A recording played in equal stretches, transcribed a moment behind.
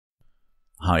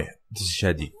Hi, this is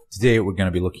Shadi. Today we're going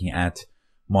to be looking at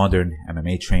modern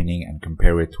MMA training and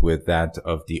compare it with that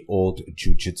of the old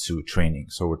Jujutsu training.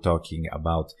 So we're talking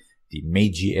about the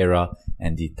Meiji era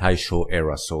and the Taisho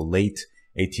era, so late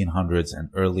 1800s and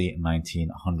early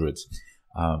 1900s.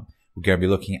 We're going to be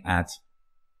looking at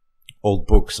old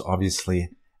books, obviously,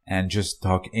 and just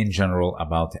talk in general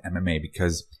about MMA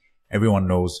because everyone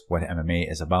knows what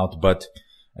MMA is about, but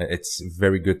it's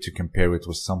very good to compare it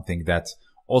with something that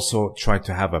also try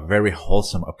to have a very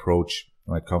wholesome approach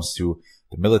when it comes to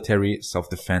the military,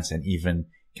 self-defense, and even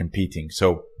competing.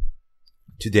 So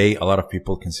today, a lot of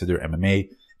people consider MMA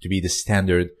to be the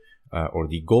standard or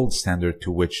the gold standard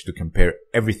to which to compare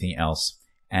everything else.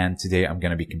 And today I'm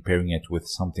going to be comparing it with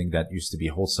something that used to be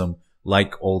wholesome,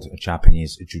 like old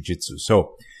Japanese Jujutsu.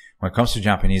 So when it comes to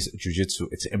Japanese Jujutsu,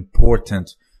 it's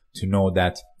important to know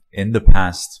that in the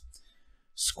past,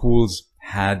 schools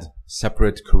had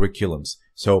separate curriculums.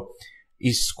 So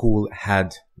each school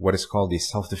had what is called the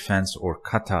self-defense or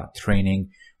kata training,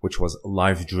 which was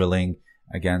live drilling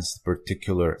against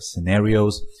particular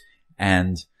scenarios,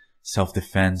 and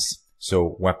self-defense,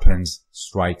 so weapons,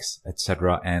 strikes,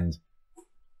 etc. And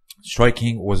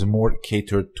striking was more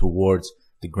catered towards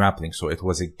the grappling. So it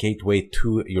was a gateway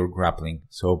to your grappling.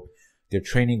 So their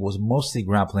training was mostly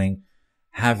grappling,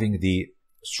 having the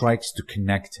strikes to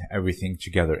connect everything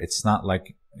together. It's not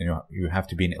like, you have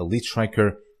to be an elite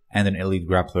striker and an elite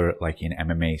grappler like in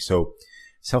MMA. So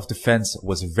self-defense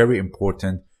was very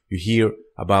important. You hear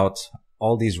about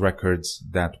all these records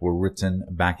that were written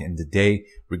back in the day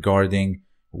regarding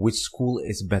which school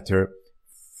is better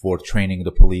for training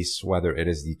the police, whether it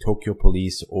is the Tokyo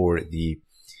police or the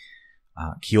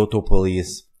Kyoto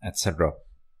police, etc.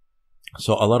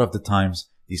 So a lot of the times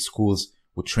these schools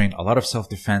would train a lot of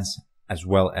self-defense as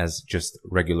well as just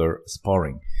regular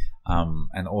sparring.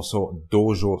 And also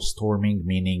dojo storming,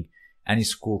 meaning any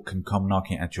school can come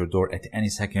knocking at your door at any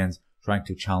second, trying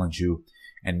to challenge you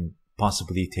and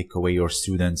possibly take away your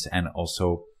students and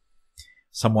also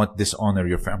somewhat dishonor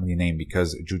your family name,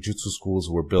 because Jujutsu schools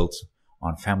were built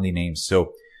on family names.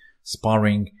 So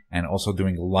sparring and also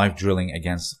doing live drilling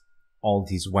against all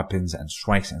these weapons and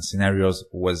strikes and scenarios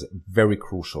was very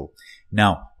crucial.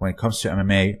 Now, when it comes to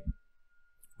MMA,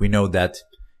 we know that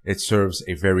it serves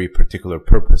a very particular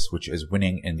purpose, which is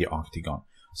winning in the octagon.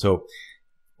 So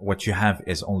what you have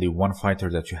is only one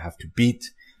fighter that you have to beat.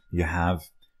 You have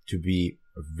to be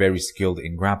very skilled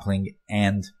in grappling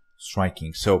and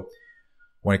striking. So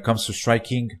when it comes to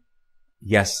striking,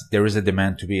 yes, there is a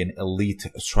demand to be an elite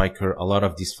striker. A lot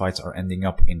of these fights are ending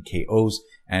up in KOs,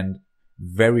 and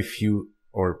very few,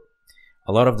 or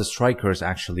a lot of the strikers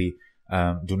actually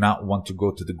do not want to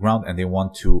go to the ground, and they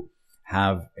want to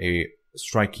have a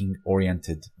striking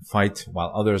oriented fight,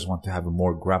 while others want to have a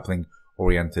more grappling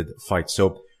oriented fight.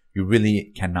 So you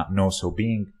really cannot know. So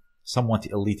being somewhat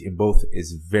elite in both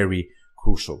is very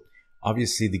crucial.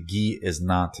 Obviously the gi is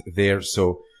not there,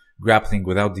 so grappling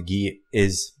without the gi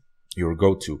is your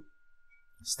go-to.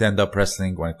 Stand-up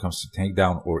wrestling when it comes to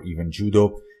takedown or even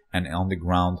judo, and on the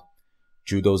ground,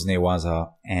 judo's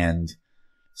newaza and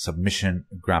submission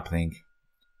grappling.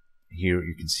 Here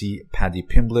you can see Paddy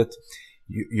Pimblett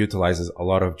utilizes a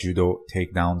lot of judo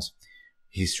takedowns.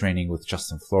 He's training with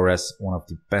Justin Flores, one of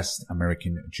the best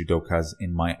American judokas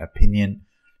in my opinion.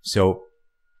 So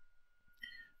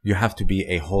you have to be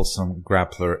a wholesome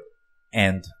grappler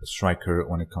and striker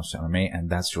when it comes to MMA, and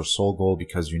that's your sole goal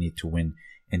because you need to win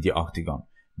in the octagon.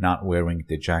 Not wearing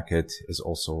the jacket is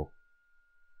also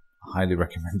highly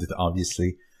recommended,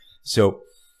 obviously. So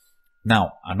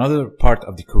now another part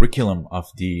of the curriculum of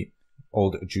the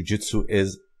old Jujutsu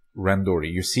is Randori.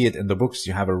 You see it in the books.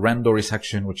 You have a Randori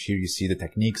section, which here you see the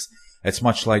techniques. It's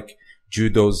much like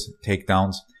Judo's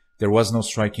takedowns. There was no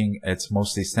striking. It's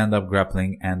mostly stand-up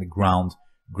grappling and ground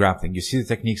grappling. You see the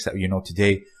techniques that you know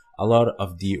today. A lot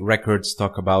of the records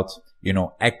talk about,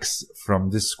 X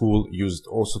from this school used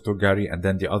Osotogari, and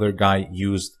then the other guy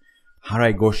used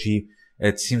Haraigoshi.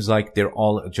 It seems like they're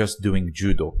all just doing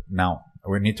judo. Now,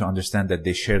 we need to understand that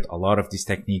they shared a lot of these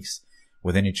techniques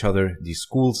within each other, these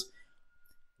schools.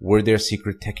 Were there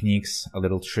secret techniques, a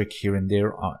little trick here and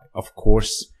there? Of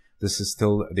course, this is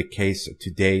still the case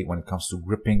today when it comes to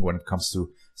gripping, when it comes to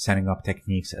setting up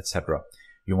techniques, etc.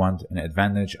 You want an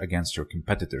advantage against your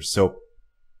competitors. So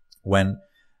when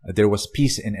there was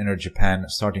peace in Inner Japan,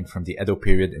 starting from the Edo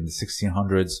period in the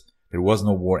 1600s, there was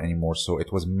no war anymore. So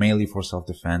it was mainly for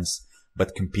self-defense,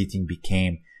 but competing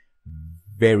became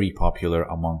very popular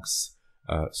amongst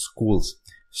schools.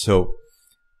 So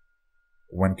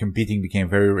when competing became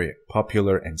very, very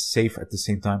popular and safe at the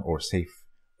same time, or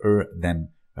safer than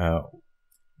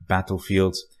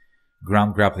battlefields,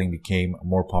 ground grappling became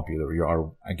more popular. You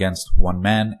are against one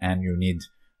man and you need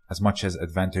as much as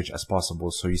advantage as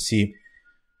possible. So you see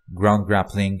ground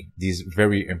grappling, these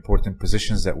very important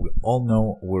positions that we all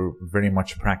know were very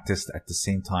much practiced at the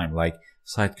same time, like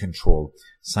side control,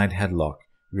 side headlock,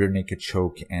 rear naked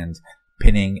choke, and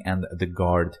pinning, and the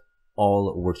guard,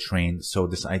 all were trained. So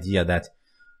this idea that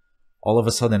all of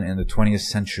a sudden in the 20th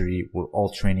century we're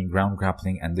all training ground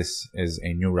grappling and this is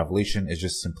a new revelation is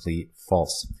just simply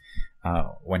false.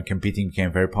 When competing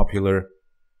became very popular,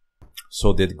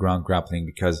 so did ground grappling,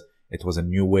 because it was a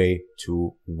new way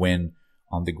to win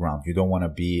on the ground. You don't want to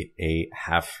be a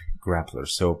half grappler.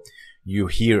 So you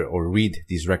hear or read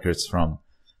these records from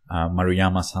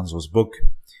Maruyama Sanzo's book.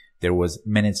 There was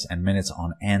minutes and minutes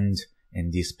on end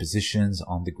in these positions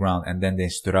on the ground, and then they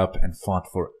stood up and fought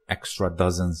for extra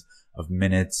dozens of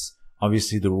minutes.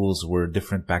 Obviously the rules were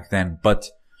different back then, but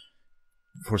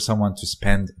for someone to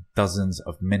spend dozens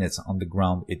of minutes on the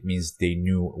ground, it means they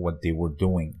knew what they were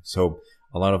doing. So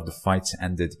a lot of the fights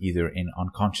ended either in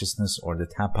unconsciousness or the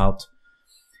tap out,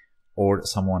 or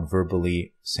someone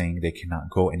verbally saying they cannot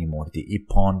go anymore. The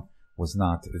ippon was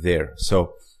not there.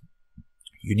 So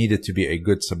you needed to be a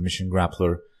good submission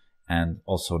grappler and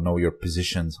also know your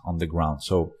positions on the ground.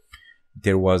 So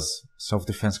there was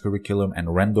self-defense curriculum and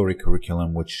randori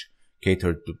curriculum, which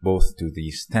catered to both to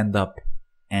the stand-up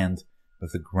and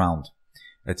the ground.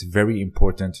 It's very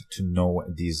important to know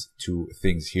these two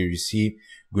things. Here you see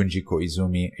Gunji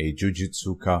Koizumi, a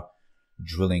jujutsuka,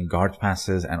 drilling guard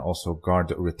passes and also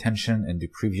guard retention in the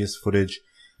previous footage.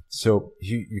 So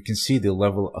you can see the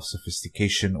level of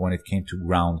sophistication when it came to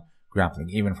ground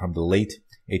grappling, even from the late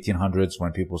 1800s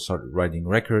when people started writing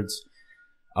records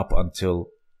up until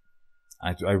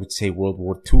I would say World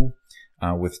War II,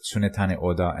 with Tsunetane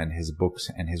Oda and his books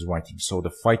and his writing. So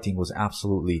the fighting was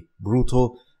absolutely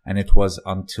brutal, and it was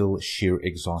until sheer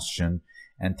exhaustion,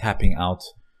 and tapping out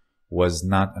was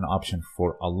not an option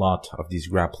for a lot of these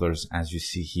grapplers, as you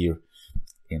see here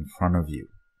in front of you.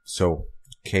 So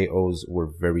KOs were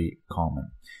very common.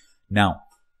 Now,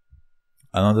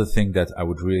 another thing that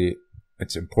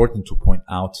it's important to point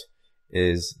out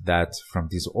is that from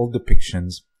these old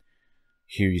depictions,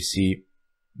 here you see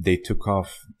they took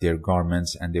off their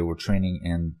garments and they were training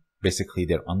in basically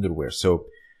their underwear. So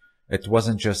it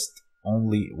wasn't just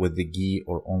only with the gi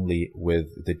or only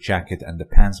with the jacket and the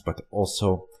pants, but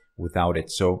also without it.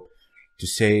 So to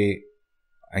say,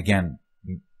 again,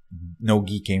 no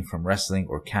gi came from wrestling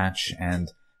or catch and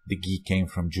the gi came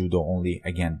from judo only,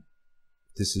 again,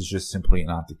 this is just simply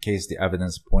not the case. The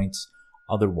evidence points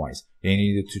otherwise. They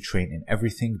needed to train in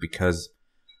everything because,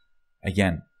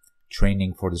 again,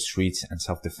 training for the streets and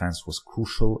self-defense was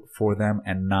crucial for them,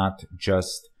 and not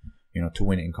just, to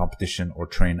win in competition or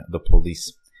train the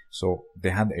police. So they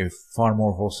had a far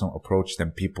more wholesome approach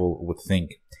than people would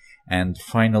think. And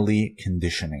finally,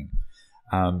 conditioning.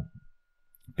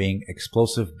 Being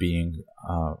explosive, being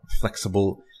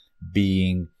flexible,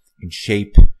 being in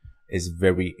shape is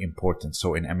very important.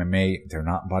 So in MMA, they're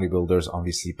not bodybuilders,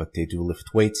 obviously, but they do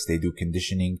lift weights, they do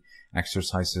conditioning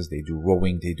exercises, they do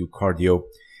rowing, they do cardio,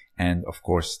 and of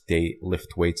course, they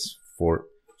lift weights for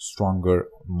stronger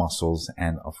muscles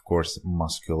and of course,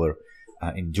 muscular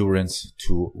endurance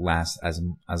to last as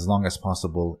long as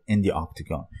possible in the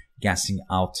octagon. Gassing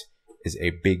out is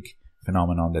a big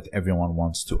phenomenon that everyone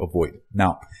wants to avoid.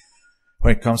 Now,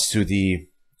 when it comes to the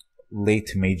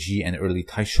late Meiji and early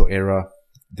Taisho era,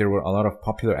 there were a lot of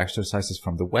popular exercises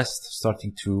from the West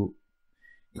starting to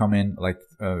come in, like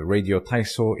radio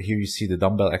Taisho. Here you see the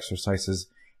dumbbell exercises,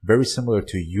 very similar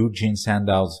to Eugene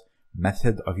Sandow's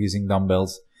method of using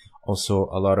dumbbells. Also,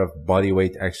 a lot of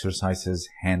bodyweight exercises,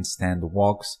 handstand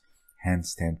walks,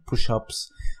 handstand push-ups,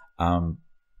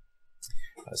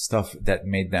 stuff that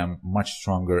made them much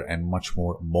stronger and much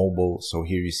more mobile. So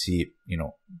here you see,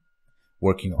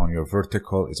 working on your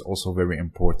vertical is also very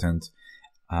important.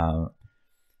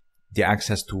 The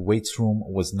access to weights room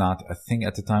was not a thing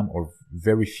at the time, or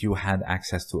very few had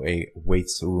access to a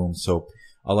weights room. So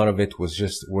a lot of it was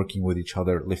just working with each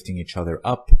other, lifting each other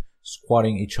up,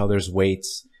 squatting each other's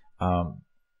weights,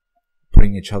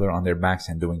 putting each other on their backs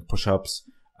and doing push-ups,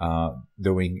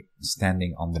 doing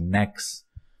standing on the necks,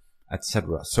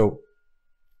 etc. So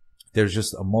there's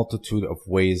just a multitude of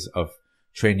ways of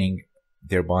training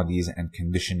their bodies and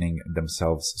conditioning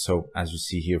themselves. So as you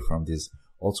see here from this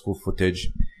old school footage,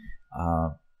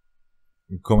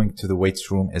 going to the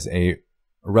weights room is a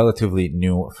relatively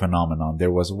new phenomenon.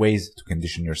 There was ways to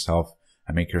condition yourself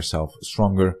and make yourself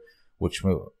stronger, which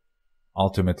will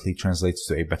ultimately translates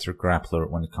to a better grappler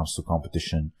when it comes to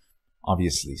competition,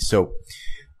 obviously. So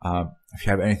if you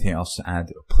have anything else to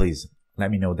add, please let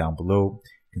me know down below.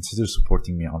 consider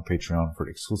supporting me on Patreon for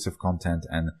exclusive content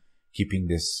and keeping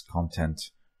this content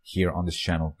here on this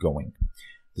channel going.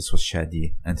 This was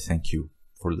Shadi, and thank you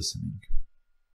for listening.